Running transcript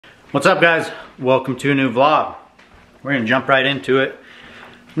What's up, guys? Welcome to a new vlog. We're gonna jump right into it.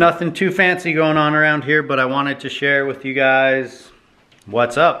 Nothing too fancy going on around here, but I wanted to share with you guys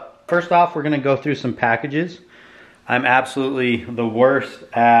what's up. First off, we're gonna go through some packages. I'm absolutely the worst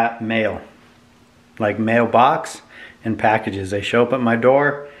at mail. Like mailbox and packages. They show up at my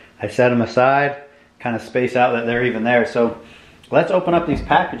door, I set them aside, kind of space out that they're even there. So let's open up these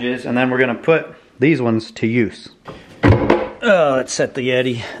packages and then we're gonna put these ones to use. Oh, let's set the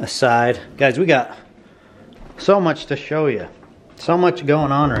Yeti aside. Guys, we got so much to show you. So much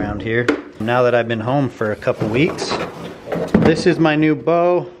going on around here. Now that I've been home for a couple weeks. This is my new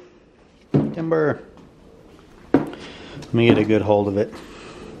bow. Timber. Let me get a good hold of it.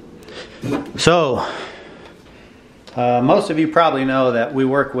 So, most of you probably know that we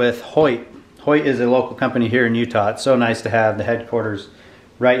work with Hoyt. Hoyt is a local company here in Utah. It's so nice to have the headquarters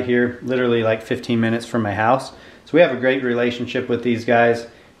right here, literally like 15 minutes from my house. So we have a great relationship with these guys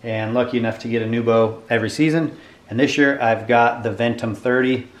and lucky enough to get a new bow every season. And this year I've got the Ventum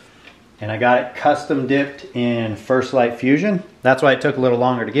 30 and I got it custom dipped in First Light Fusion. That's why it took a little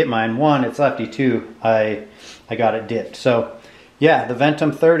longer to get mine. One, it's lefty. Two, I got it dipped. So yeah, the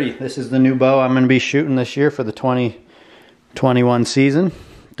Ventum 30. This is the new bow I'm going to be shooting this year for the 2021 season.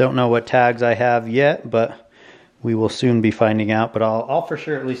 Don't know what tags I have yet, but we will soon be finding out. But I'll for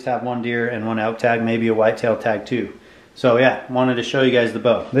sure at least have one deer and one elk tag, maybe a whitetail tag too. So yeah, wanted to show you guys the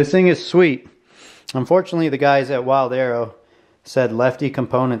bow. This thing is sweet. Unfortunately, the guys at Wild Arrow said lefty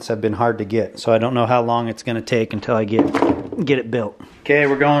components have been hard to get. So I don't know how long it's going to take until I get it built. Okay,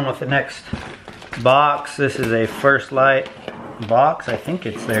 we're going with the next box. This is a First Light box. I think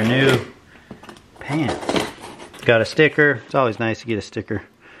it's their new pants. Got a sticker. It's always nice to get a sticker.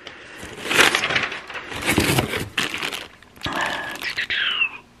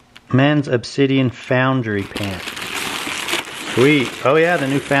 Men's Obsidian Foundry pants. Sweet. Oh yeah, the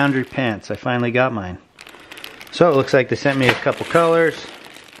new Foundry pants. I finally got mine. So it looks like they sent me a couple colors.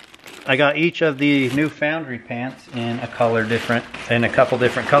 I got each of the new Foundry pants in a couple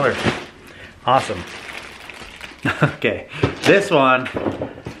different colors. Awesome. Okay, this one,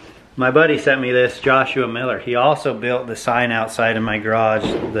 my buddy sent me this, Joshua Miller. He also built the sign outside of my garage,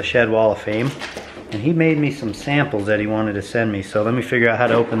 the Shed Wall of Fame. And he made me some samples that he wanted to send me. So let me figure out how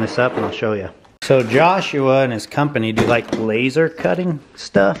to open this up and I'll show you. So Joshua and his company do like laser cutting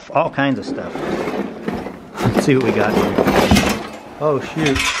stuff, all kinds of stuff. Let's see what we got here. Oh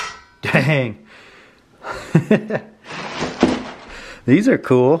shoot, dang. These are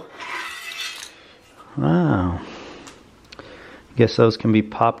cool. Wow. Guess those can be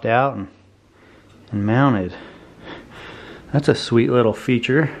popped out and mounted. That's a sweet little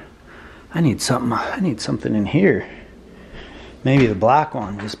feature. I need something in here. Maybe the black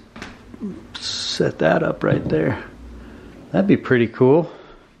one. Just set that up right there. That'd be pretty cool.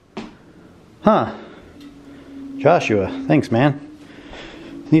 Huh. Joshua, thanks, man.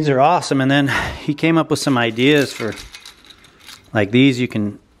 These are awesome. And then he came up with some ideas for like these you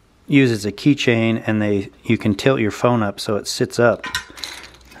can use as a keychain and you can tilt your phone up so it sits up.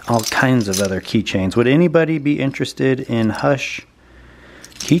 All kinds of other keychains. Would anybody be interested in Hush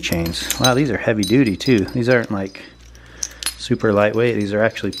keychains? Wow, these are heavy duty too. These aren't like super lightweight. These are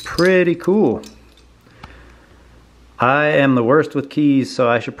actually pretty cool. I am the worst with keys, so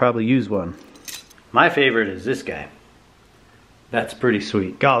I should probably use one. My favorite is this guy. That's pretty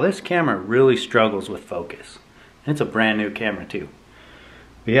sweet. God, this camera really struggles with focus. It's a brand new camera too.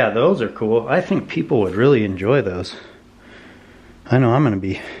 But yeah, those are cool. I think people would really enjoy those. I know I'm gonna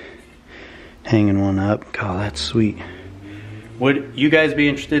be hanging one up. God, that's sweet. Would you guys be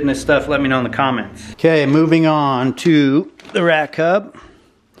interested in this stuff? Let me know in the comments. Okay, moving on to the rack hub.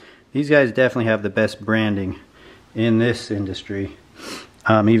 These guys definitely have the best branding in this industry.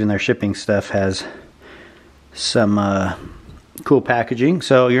 Even their shipping stuff has some cool packaging.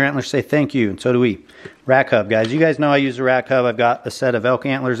 So your antlers say thank you, and so do we. Rack hub, guys. You guys know I use the rack hub. I've got a set of elk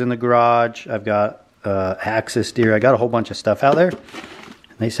antlers in the garage. I've got axis deer. I got a whole bunch of stuff out there.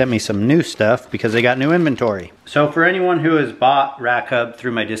 They sent me some new stuff because they got new inventory. So for anyone who has bought Rack Hub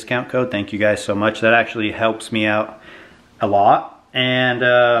through my discount code, thank you guys so much. That actually helps me out a lot. And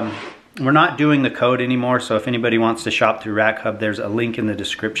we're not doing the code anymore, so if anybody wants to shop through Rack Hub, there's a link in the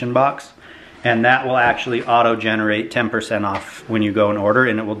description box. And that will actually auto-generate 10% off when you go and order,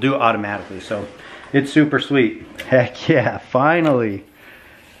 and it will do it automatically. So it's super sweet. Heck yeah, finally.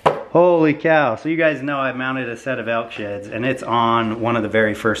 Holy cow. So you guys know I mounted a set of elk sheds and it's on one of the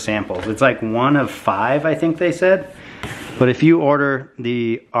very first samples. It's like one of 5, I think they said. But if you order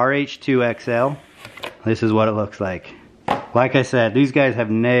the RH2XL, this is what it looks like. Like I said, these guys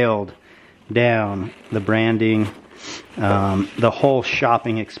have nailed down the branding The whole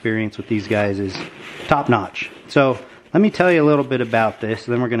shopping experience with these guys is top notch. So let me tell you a little bit about this,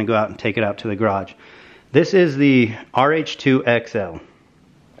 then we're going to go out and take it out to the garage. This is the RH2 XL.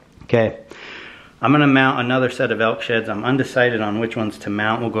 Okay, I'm going to mount another set of elk sheds. I'm undecided on which ones to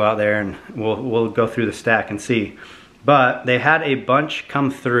mount. We'll go out there and we'll go through the stack and see. But they had a bunch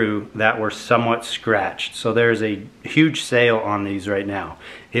come through that were somewhat scratched. So there's a huge sale on these right now.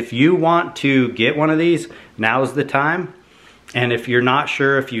 If you want to get one of these, now's the time. And if you're not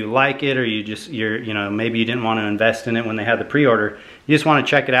sure if you like it, or you know, maybe you didn't want to invest in it when they had the pre-order, you just want to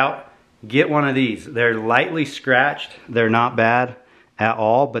check it out, get one of these. They're lightly scratched. They're not bad at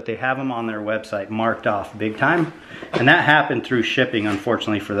all, but they have them on their website marked off big time. And that happened through shipping,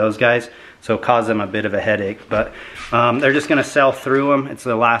 unfortunately, for those guys. So it caused them a bit of a headache. But they're just going to sell through them. It's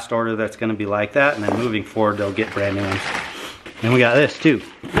the last order that's going to be like that. And then moving forward, they'll get brand new ones. And we got this too.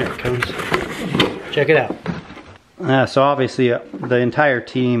 There it comes. Check it out. So obviously the entire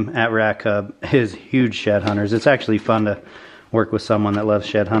team at Rack Hub is huge shed hunters. It's actually fun to work with someone that loves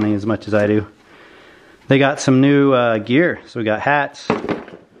shed hunting as much as I do. They got some new gear. So we got hats,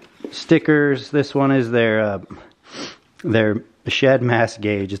 stickers. This one is their shed mass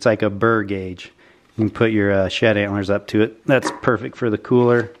gauge. It's like a burr gauge. You can put your shed antlers up to it. That's perfect for the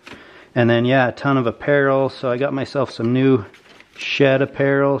cooler. And then yeah, a ton of apparel. So I got myself some new shed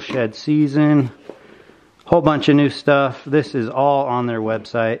apparel, shed season. Whole bunch of new stuff. This is all on their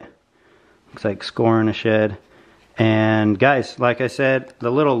website. Looks like scoring a shed. And guys, like I said,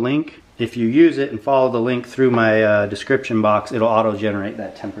 the little link, if you use it and follow the link through my description box, it'll auto-generate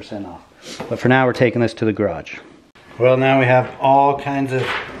that 10% off. But for now, we're taking this to the garage. Well, now we have all kinds of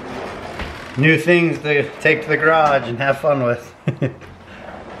new things to take to the garage and have fun with.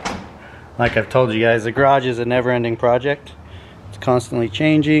 Like I've told you guys, the garage is a never-ending project. It's constantly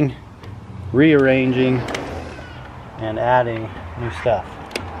changing, rearranging, and adding new stuff.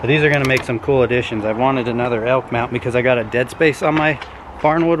 But these are going to make some cool additions. I wanted another elk mount because I got a dead space on my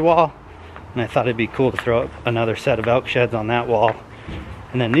barnwood wall, and I thought it'd be cool to throw up another set of elk sheds on that wall.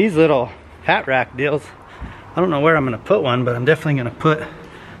 And then these little hat rack deals, I don't know where I'm going to put one, but I'm definitely going to put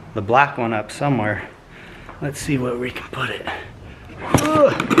the black one up somewhere. Let's see where we can put it.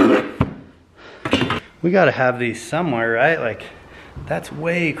 Ugh. We got to have these somewhere, right? Like, that's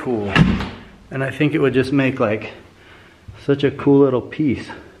way cool. And I think it would just make like such a cool little piece.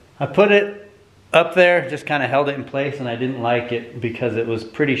 I put it up there, just kind of held it in place, and I didn't like it because it was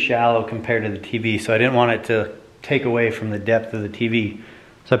pretty shallow compared to the TV, so I didn't want it to take away from the depth of the TV.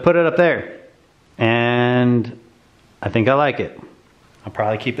 So I put it up there, and I think I like it. I'll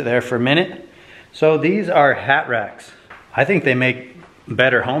probably keep it there for a minute. So these are hat racks. I think they make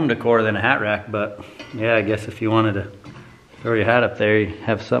better home decor than a hat rack, but yeah, I guess if you wanted to throw your hat up there, you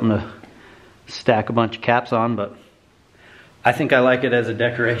have something to stack a bunch of caps on, but I think I like it as a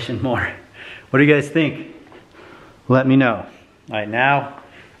decoration more. What do you guys think? Let me know. All right, now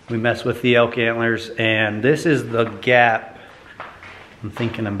we mess with the elk antlers, and this is the gap I'm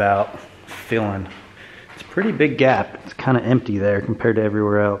thinking about filling. It's a pretty big gap. It's kind of empty there compared to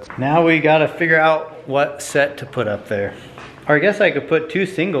everywhere else. Now we gotta figure out what set to put up there. Or I guess I could put two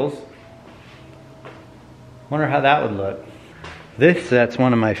singles. Wonder how that would look. This set's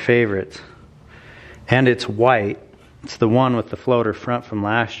one of my favorites. And it's white. It's the one with the floater front from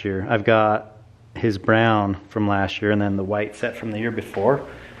last year. I've got his brown from last year and then the white set from the year before.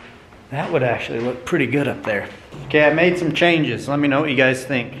 That would actually look pretty good up there. Okay, I made some changes. Let me know what you guys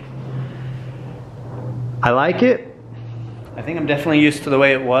think. I like it. I think I'm definitely used to the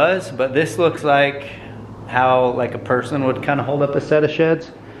way it was, but this looks like how like a person would kind of hold up a set of sheds.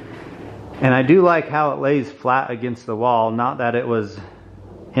 And I do like how it lays flat against the wall. Not that it was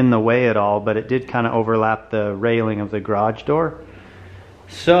in the way at all, but it did kind of overlap the railing of the garage door.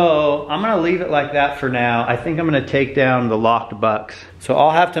 So I'm gonna leave it like that for now. I think I'm gonna take down the locked bucks. So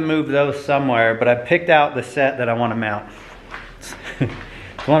I'll have to move those somewhere, but I picked out the set that I want to mount.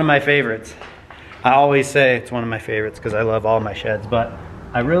 It's one of my favorites. I always say it's one of my favorites because I love all my sheds, but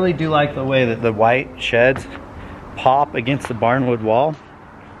I really do like the way that the white sheds pop against the barnwood wall.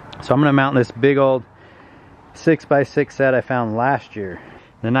 So I'm gonna mount this big old 6x6 set I found last year.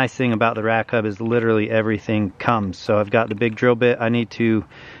 The nice thing about the Rack Hub is literally everything comes. So I've got the big drill bit. I need to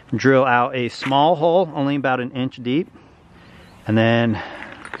drill out a small hole, only about an inch deep. And then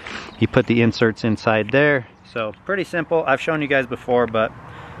you put the inserts inside there. So pretty simple. I've shown you guys before, but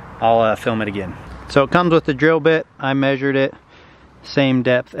I'll film it again. So it comes with the drill bit. I measured it same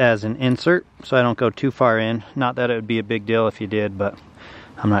depth as an insert, so I don't go too far in. Not that it would be a big deal if you did, but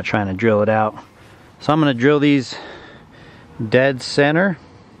I'm not trying to drill it out. So I'm gonna drill these dead center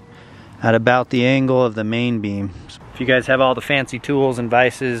at about the angle of the main beam. If you guys have all the fancy tools and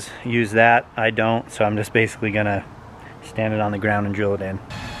vices, use that. I don't, so I'm just basically gonna stand it on the ground and drill it in.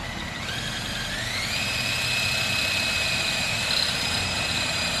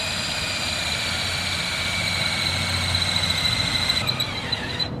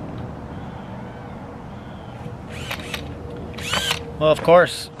 Well, of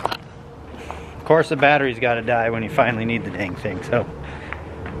course the battery's got to die when you finally need the dang thing, so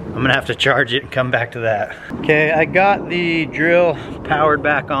I'm gonna have to charge it and come back to that. Okay, I got the drill powered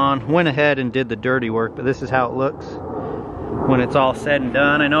back on, went ahead and did the dirty work, but this is how it looks when it's all said and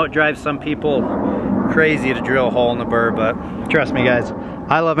done. I know it drives some people crazy to drill a hole in the burr, but trust me guys,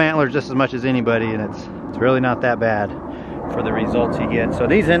 I love antlers just as much as anybody, and it's really not that bad for the results you get. So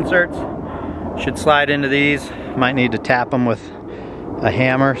these inserts should slide into these. Might need to tap them with a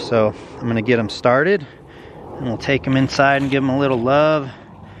hammer, so I'm gonna get them started and we'll take them inside and give them a little love,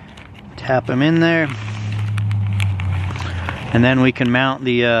 tap them in there, and then we can mount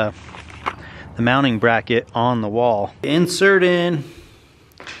the mounting bracket on the wall. Insert in,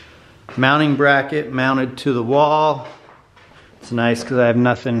 mounting bracket mounted to the wall. It's nice because I have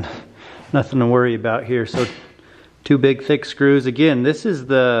nothing to worry about here. So 2 big thick screws. Again, this is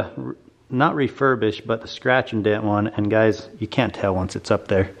the not refurbished, but the scratch and dent one, and guys, you can't tell once it's up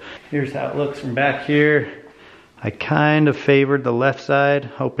there. Here's how it looks from back here. I kind of favored the left side,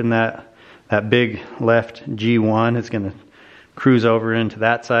 hoping that big left G1 is gonna cruise over into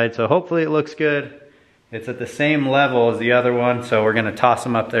that side, so hopefully it looks good. It's at the same level as the other one, so we're gonna toss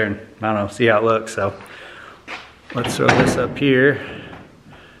them up there and, I don't know, see how it looks. So let's throw this up here.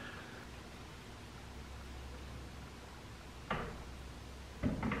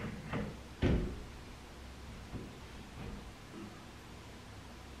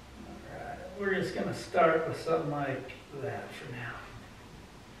 We're just gonna start with something like that for now.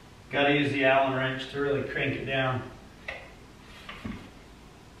 Gotta use the Allen wrench to really crank it down.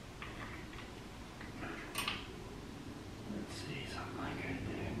 Let's see, something like right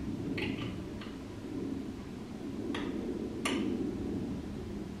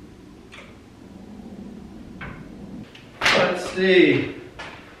there. Let's see.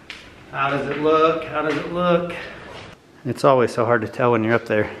 How does it look? How does it look? It's always so hard to tell when you're up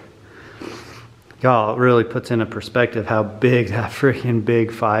there. Y'all, it really puts into perspective how big that freaking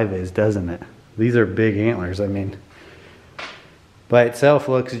big 5 is, doesn't it? These are big antlers. I mean, by itself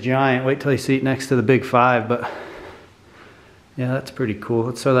looks giant. Wait till you see it next to the big 5, but yeah, that's pretty cool.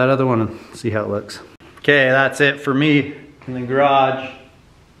 Let's throw that other one and see how it looks. Okay, that's it for me in the garage.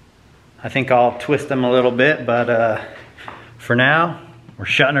 I think I'll twist them a little bit, but for now, we're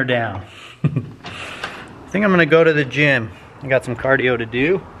shutting her down. I think I'm gonna go to the gym. I got some cardio to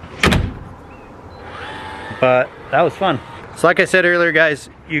do. But that was fun. So like I said earlier guys,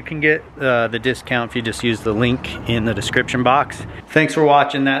 you can get the discount if you just use the link in the description box. Thanks for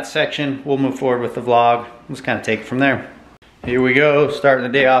watching that section. We'll move forward with the vlog. Let's kind of take it from there. Here we go, starting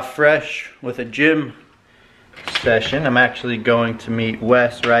the day off fresh with a gym session. I'm actually going to meet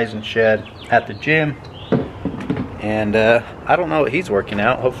Wes Rise and Shed at the gym. And I don't know what he's working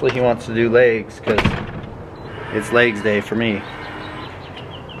out. Hopefully he wants to do legs because it's legs day for me.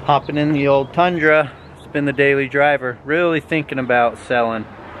 Hopping in the old Tundra. Been the daily driver. Really thinking about selling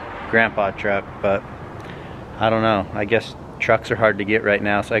grandpa truck, but I don't know. I guess trucks are hard to get right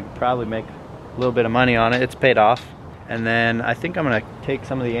now, so I could probably make a little bit of money on it. It's paid off. And then I think I'm gonna take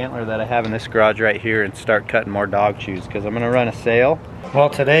some of the antler that I have in this garage right here and start cutting more dog chews because I'm gonna run a sale. Well,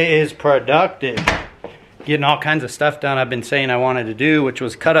 today is productive. Getting all kinds of stuff done I've been saying I wanted to do, which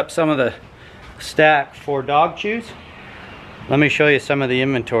was cut up some of the stack for dog chews. Let me show you some of the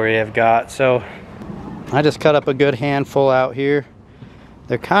inventory I've got. So I just cut up a good handful out here.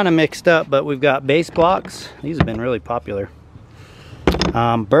 They're kind of mixed up, but we've got base blocks. These have been really popular.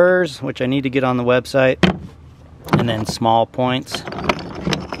 Burrs, which I need to get on the website. And then small points.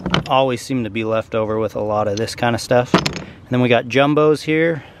 Always seem to be left over with a lot of this kind of stuff. And then we got jumbos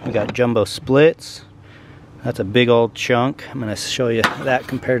here. We got jumbo splits. That's a big old chunk. I'm gonna show you that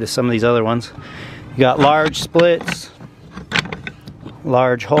compared to some of these other ones. You got large splits,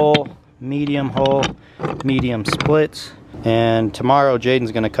 large hole, medium splits, and tomorrow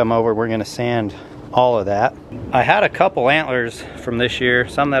Jaden's gonna come over. We're gonna sand all of that. I had a couple antlers from this year,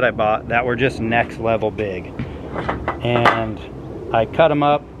 some that I bought that were just next level big, and I cut them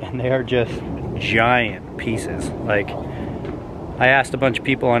up and they are just giant pieces. Like, I asked a bunch of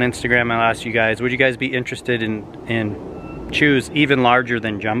people on Instagram, I'll ask you guys, would you guys be interested in chews even larger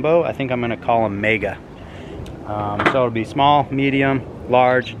than jumbo? I think I'm gonna call them mega. So it'll be small, medium,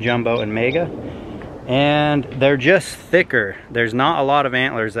 large, jumbo, and mega. And they're just thicker. There's not a lot of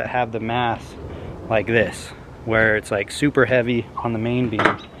antlers that have the mass like this. where it's like super heavy on the main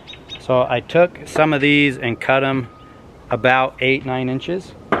beam. So I took some of these and cut them about 8-9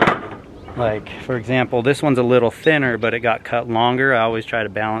 inches. Like for example, this one's a little thinner, but it got cut longer. I always try to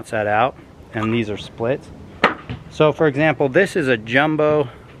balance that out. And these are splits. So for example, this is a jumbo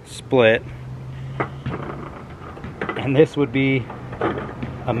split, and this would be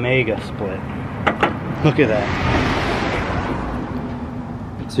a mega split. Look at that.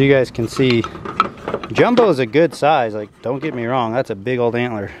 So you guys can see, jumbo is a good size. Like, don't get me wrong, that's a big old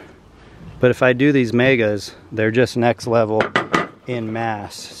antler. But if I do these megas, they're just next level in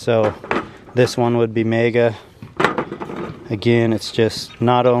mass. So this one would be mega. Again, it's just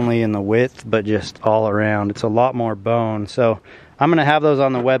not only in the width, but just all around. It's a lot more bone. So I'm gonna have those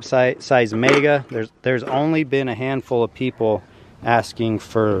on the website, size mega. There's only been a handful of people asking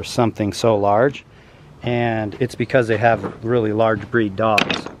for something so large, and it's because they have really large breed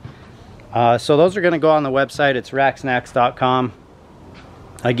dogs. So those are gonna go on the website. It's racksnacks.com.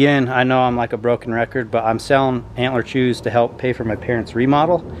 Again, I know I'm like a broken record, but I'm selling antler chews to help pay for my parents'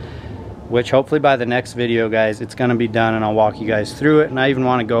 remodel, which hopefully by the next video, guys, it's gonna be done and I'll walk you guys through it. And I even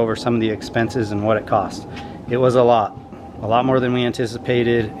wanna go over some of the expenses and what it cost. It was a lot more than we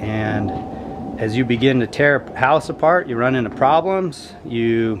anticipated. And as you begin to tear a house apart, you run into problems.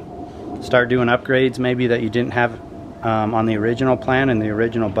 You start doing upgrades maybe that you didn't have on the original plan and the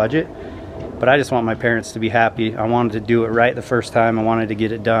original budget. But I just want my parents to be happy. I wanted to do it right the first time. I wanted to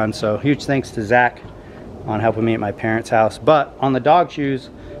get it done. So huge thanks to Zach on helping me at my parents' house. But on the dog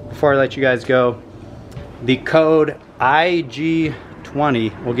chews, before I let you guys go, the code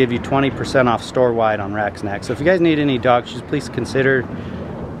IG20 will give you 20% off store-wide on Racksnacks. So if you guys need any dog chews, please consider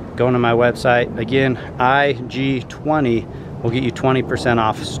going to my website. Again, IG20 will get you 20%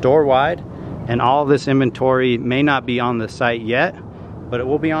 off store-wide. And all of this inventory may not be on the site yet, but it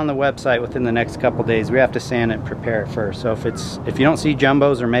will be on the website within the next couple days. We have to sand it and prepare it first. So if you don't see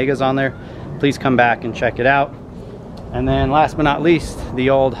jumbos or megas on there, please come back and check it out. And then last but not least, the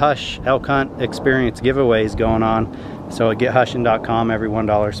old Hush elk hunt experience giveaway is going on. So at gethushin.com, every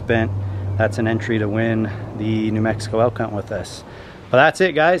 $1 spent, that's an entry to win the New Mexico elk hunt with us. Well, that's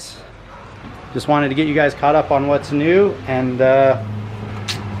it, guys. Just wanted to get you guys caught up on what's new and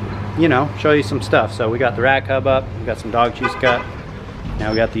you know, show you some stuff. So we got the rack hub up, we got some dog chews cut. Now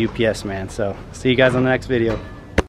we got the UPS man. So see you guys on the next video.